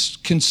supposed to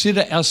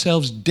consider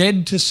ourselves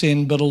dead to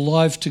sin but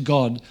alive to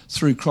God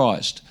through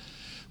Christ.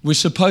 We're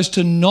supposed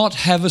to not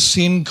have a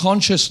sin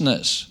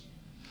consciousness.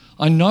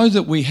 I know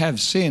that we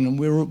have sin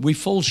and we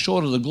fall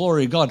short of the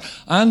glory of God.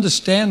 I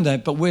understand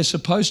that, but we're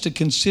supposed to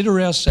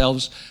consider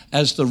ourselves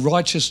as the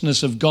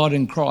righteousness of God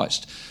in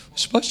Christ. We're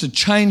supposed to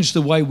change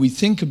the way we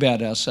think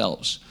about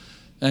ourselves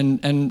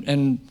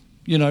and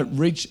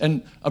reach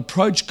and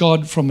approach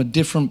God from a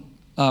different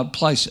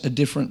place, a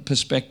different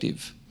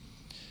perspective.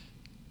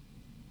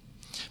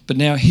 But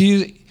now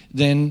here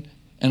then,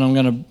 and I'm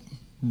going to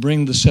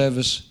bring the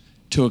service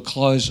to a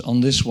close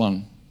on this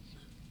one,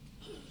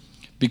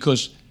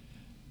 because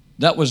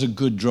that was a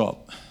good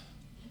drop.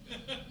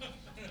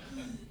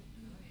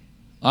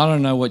 I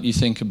don't know what you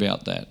think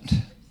about that.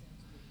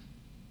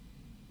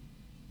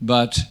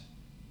 But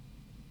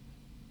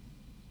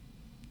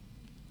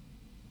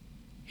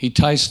he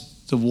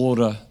tasted the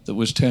water that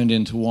was turned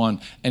into wine,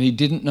 and he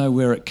didn't know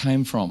where it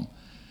came from.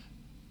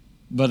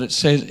 But it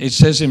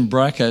says in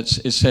brackets,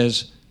 it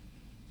says,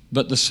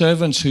 but the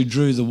servants who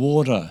drew the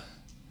water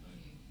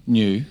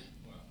knew.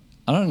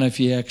 I don't know if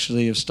you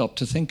actually have stopped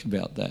to think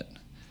about that.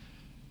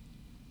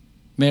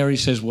 Mary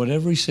says,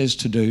 whatever he says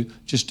to do,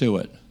 just do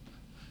it.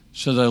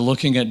 So they're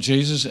looking at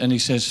Jesus and he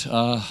says,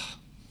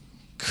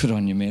 good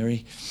on you,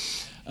 Mary.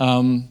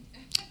 Go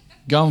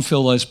and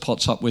fill those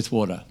pots up with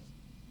water.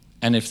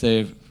 And if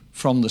they're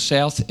from the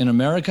south in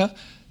America,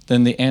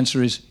 then the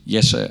answer is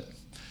yes, sir.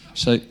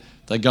 So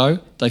they go,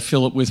 they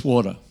fill it with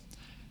water.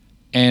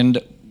 And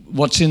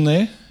what's in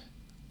there?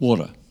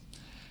 Water.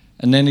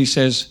 And then he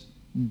says,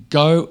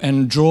 go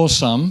and draw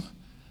some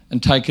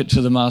and take it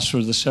to the master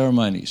of the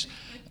ceremonies.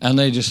 And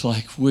they're just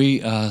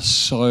we are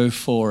so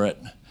for it.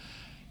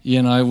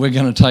 We're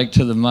going to take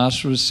to the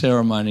master of the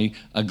ceremony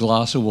a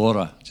glass of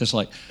water. Just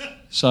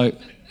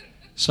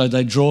so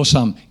they draw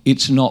some.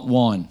 It's not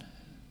wine.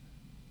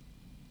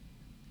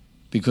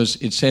 Because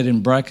it said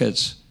in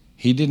brackets,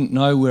 he didn't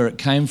know where it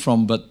came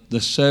from, but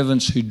the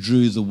servants who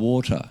drew the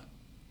water,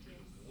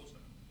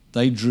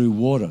 they drew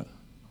water.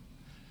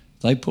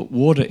 They put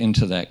water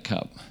into that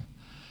cup.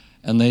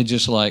 And they're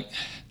just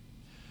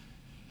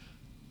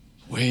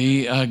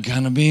we are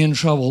going to be in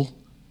trouble.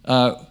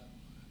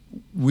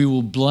 We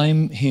will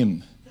blame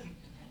him.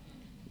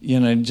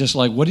 Just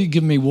what do you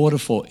give me water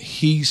for?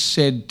 He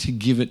said to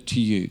give it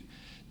to you.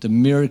 The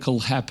miracle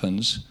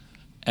happens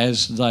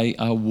as they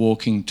are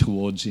walking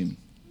towards him.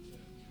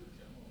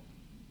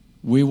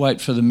 We wait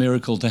for the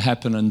miracle to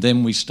happen and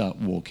then we start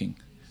walking.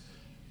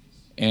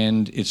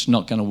 And it's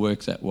not going to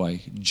work that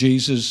way.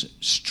 Jesus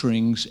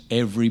strings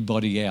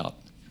everybody out.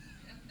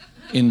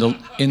 In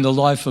the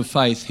life of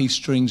faith, he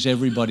strings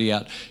everybody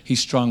out. He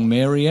strung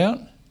Mary out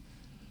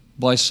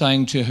by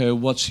saying to her,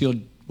 what's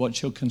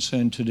your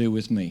concern to do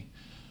with me?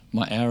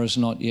 My hour has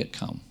not yet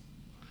come.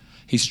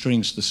 He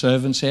strings the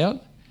servants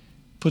out,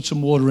 put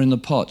some water in the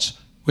pots.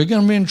 We're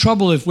going to be in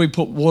trouble if we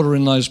put water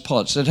in those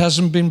pots. It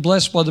hasn't been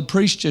blessed by the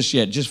priest just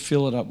yet. Just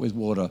fill it up with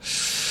water.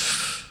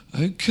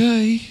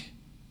 Okay,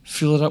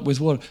 fill it up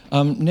with water.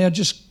 Now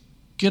just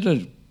get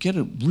a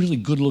really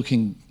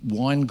good-looking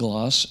wine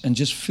glass and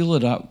just fill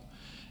it up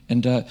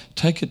and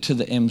take it to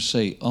the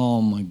MC.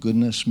 Oh, my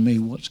goodness me,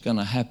 what's going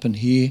to happen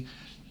here?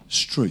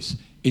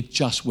 Struth. It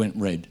just went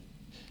red.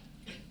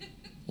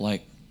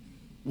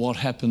 what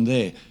happened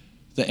there.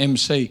 The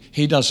MC,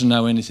 he doesn't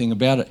know anything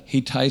about it.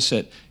 He tastes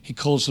it. He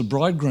calls the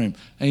bridegroom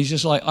and he's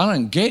just like, I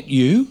don't get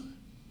you.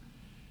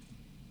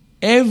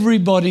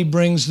 Everybody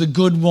brings the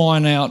good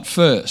wine out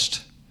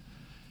first.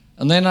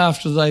 And then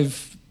after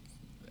they've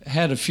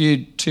had a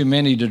few too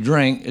many to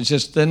drink, it's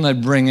just then they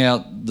bring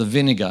out the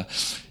vinegar.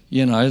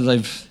 You know,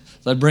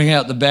 they bring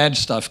out the bad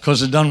stuff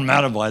because it doesn't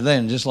matter by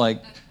then. Just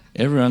like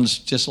everyone's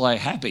just like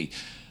happy.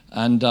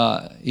 And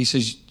he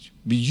says,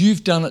 but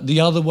you've done it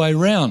the other way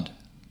round.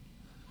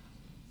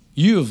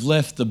 You have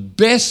left the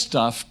best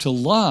stuff to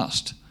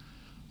last.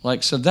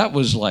 Like, so that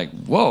was like,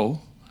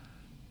 whoa.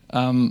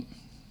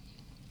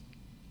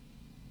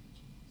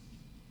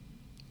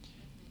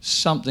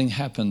 Something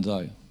happened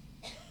though.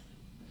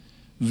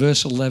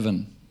 Verse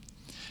 11.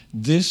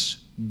 This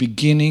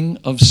beginning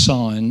of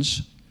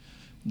signs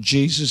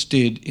Jesus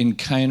did in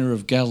Cana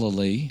of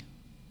Galilee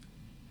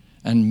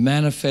and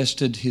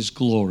manifested his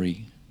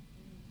glory,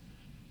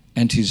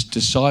 and his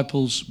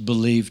disciples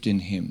believed in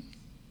him.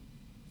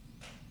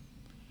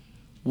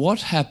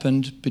 What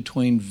happened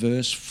between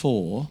verse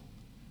 4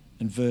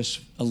 and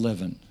verse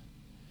 11?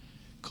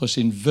 Because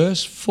in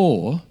verse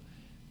 4,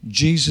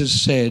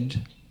 Jesus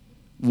said,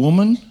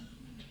 woman,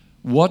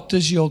 what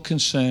does your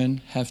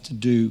concern have to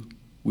do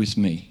with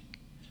me?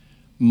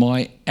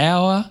 My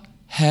hour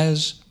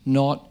has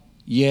not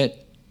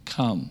yet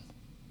come.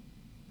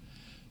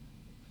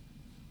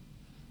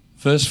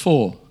 Verse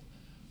 4,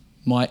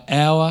 my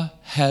hour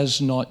has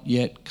not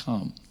yet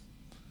come.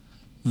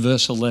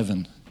 Verse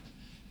 11,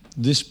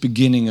 this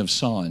beginning of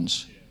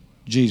signs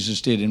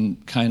Jesus did in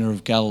Cana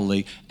of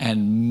Galilee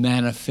and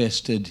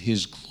manifested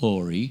his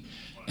glory,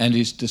 and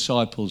his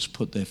disciples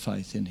put their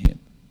faith in him.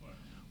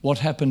 What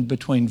happened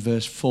between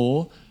verse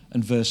 4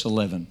 and verse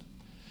 11?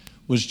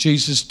 Was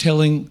Jesus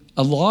telling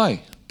a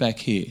lie back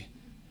here?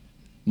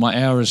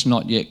 My hour has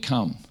not yet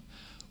come.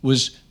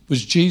 Was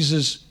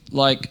Jesus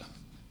like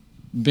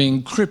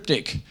being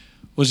cryptic?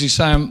 Was he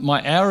saying,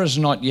 my hour has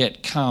not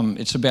yet come,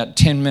 it's about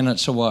 10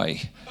 minutes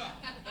away?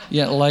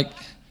 Yeah, like,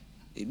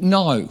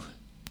 no.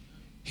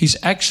 He's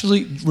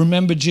actually,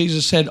 remember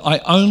Jesus said, I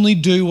only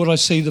do what I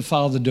see the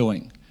Father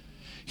doing.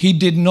 He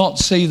did not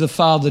see the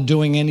Father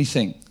doing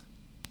anything.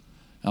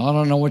 Now, I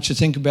don't know what you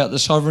think about the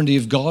sovereignty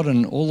of God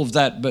and all of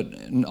that, but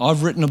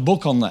I've written a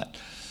book on that.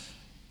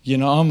 You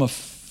know, I'm a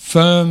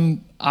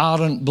firm,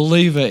 ardent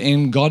believer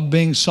in God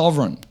being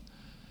sovereign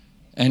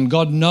and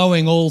God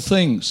knowing all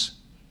things.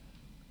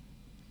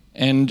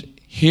 And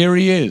here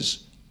he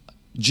is.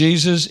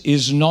 Jesus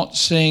is not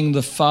seeing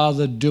the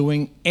Father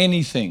doing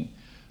anything.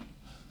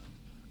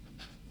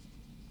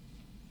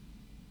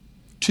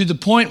 To the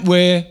point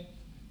where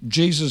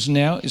Jesus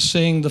now is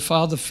seeing the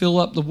Father fill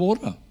up the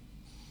water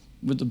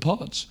with the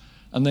pots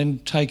and then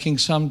taking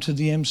some to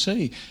the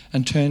MC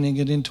and turning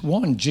it into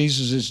wine.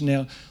 Jesus is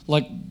now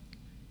like,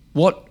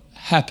 what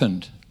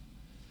happened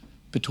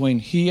between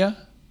here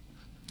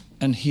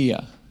and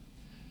here?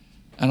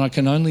 And I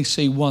can only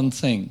see one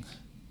thing.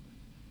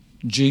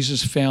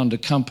 Jesus found a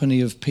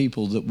company of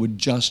people that would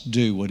just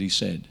do what he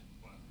said.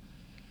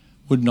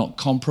 Would not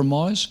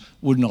compromise,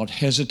 would not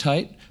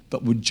hesitate,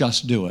 but would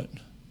just do it.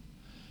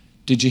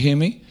 Did you hear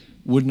me?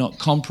 Would not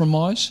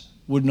compromise,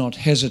 would not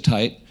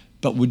hesitate,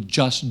 but would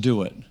just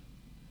do it.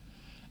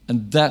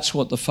 And that's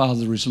what the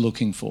Father is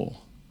looking for,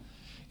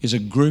 is a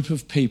group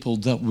of people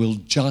that will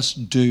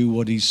just do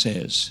what he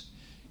says.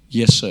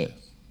 Yes, sir.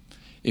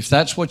 If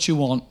that's what you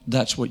want,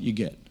 that's what you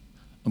get.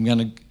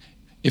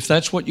 If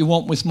that's what you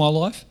want with my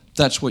life,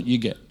 that's what you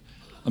get.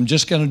 I'm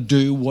just going to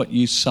do what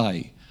you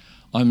say.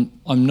 I'm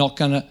not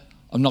going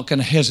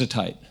to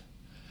hesitate.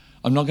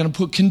 I'm not going to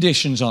put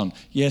conditions on.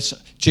 Yes,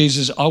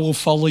 Jesus, I will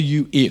follow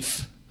you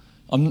if.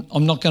 I'm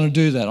not going to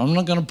do that. I'm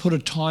not going to put a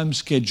time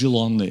schedule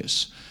on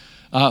this.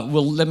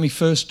 Well, let me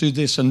first do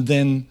this and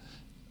then,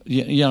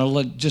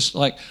 just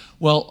like,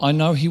 well, I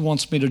know he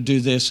wants me to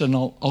do this and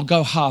I'll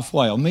go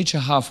halfway. I'll meet you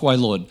halfway,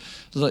 Lord.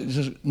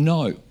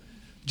 No.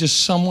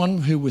 Just someone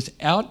who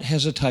without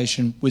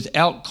hesitation,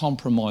 without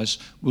compromise,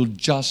 will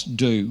just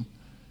do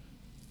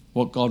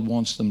what God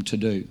wants them to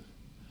do.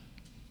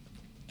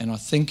 And I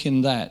think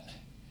in that,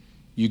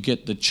 you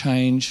get the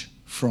change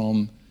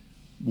from,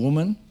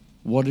 woman,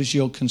 what is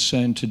your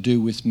concern to do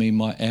with me?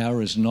 My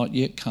hour has not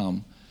yet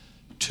come,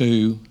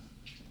 to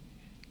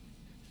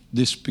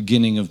this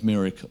beginning of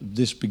miracle,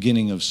 this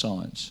beginning of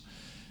signs.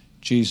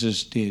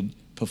 Jesus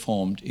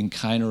performed in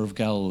Cana of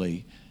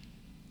Galilee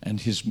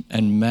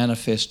and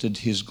manifested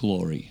his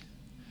glory,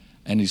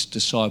 and his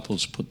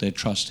disciples put their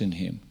trust in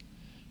him.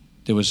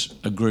 There was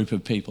a group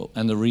of people,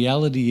 and the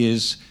reality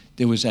is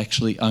there was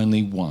actually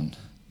only one,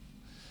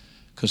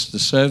 because the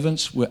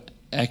servants were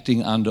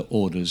acting under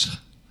orders.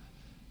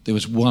 There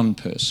was one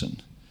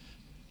person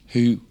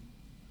who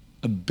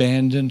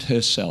abandoned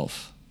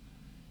herself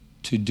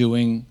to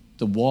doing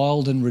the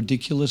wild and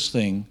ridiculous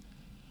thing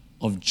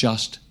of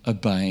just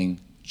obeying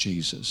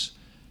Jesus.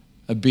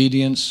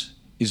 Obedience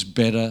is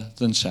better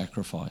than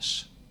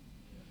sacrifice.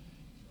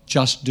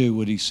 Just do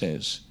what he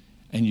says,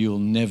 and you'll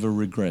never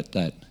regret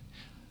that.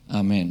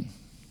 Amen.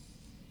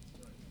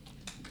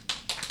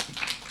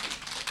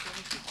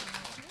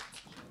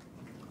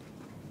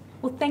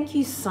 Well, thank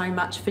you so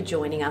much for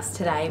joining us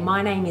today.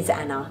 My name is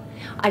Anna.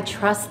 I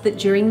trust that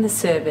during the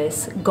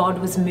service, God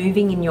was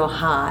moving in your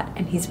heart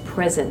and His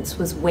presence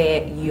was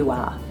where you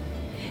are.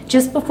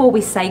 Just before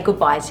we say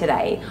goodbye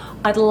today,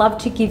 I'd love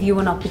to give you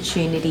an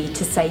opportunity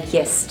to say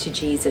yes to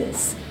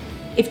Jesus.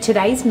 If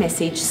today's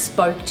message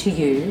spoke to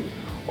you,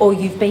 or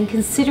you've been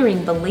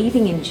considering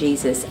believing in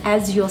Jesus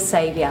as your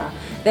Saviour,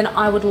 then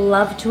I would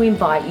love to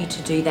invite you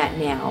to do that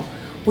now.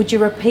 Would you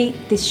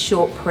repeat this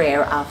short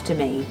prayer after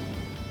me?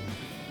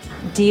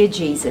 Dear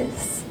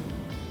Jesus,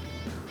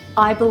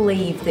 I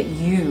believe that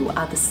you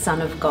are the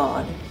Son of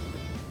God.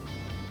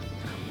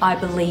 I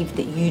believe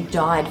that you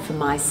died for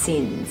my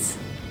sins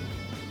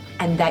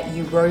and that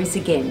you rose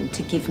again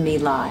to give me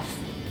life.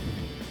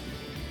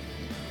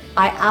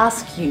 I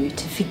ask you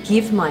to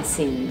forgive my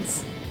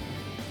sins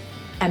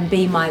and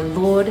be my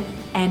Lord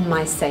and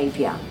my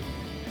Saviour.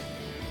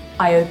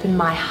 I open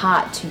my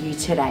heart to you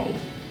today.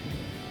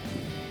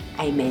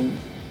 Amen.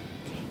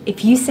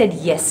 If you said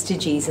yes to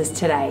Jesus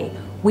today,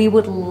 we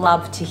would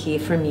love to hear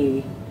from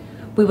you.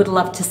 We would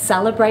love to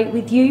celebrate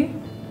with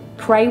you,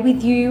 pray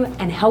with you,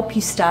 and help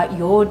you start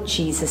your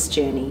Jesus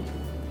journey.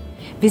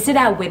 Visit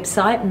our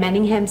website,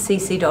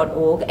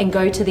 manninghamcc.org, and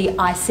go to the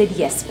I Said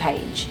Yes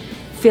page.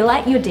 Fill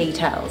out your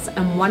details,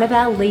 and one of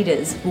our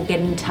leaders will get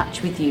in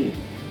touch with you.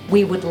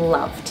 We would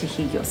love to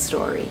hear your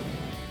story.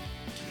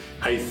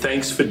 Hey,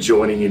 thanks for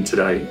joining in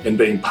today and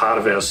being part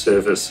of our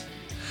service.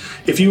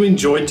 If you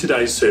enjoyed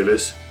today's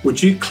service,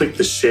 would you click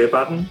the share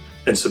button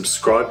and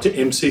subscribe to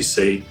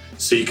MCC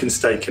so you can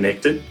stay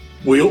connected?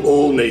 We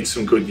all need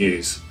some good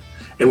news,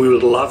 and we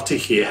would love to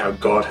hear how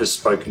God has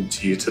spoken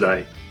to you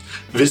today.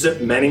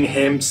 Visit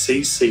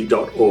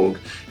manninghamcc.org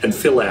and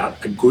fill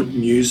out a good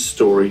news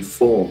story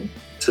form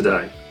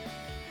today.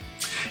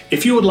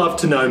 If you would love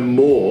to know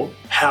more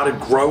how to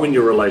grow in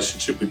your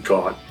relationship with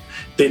God,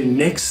 then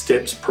Next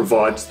Steps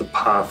provides the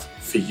path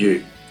for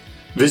you.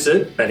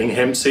 Visit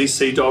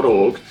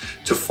manninghamcc.org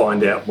to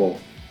find out more.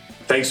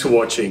 Thanks for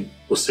watching.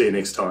 We'll see you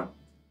next time.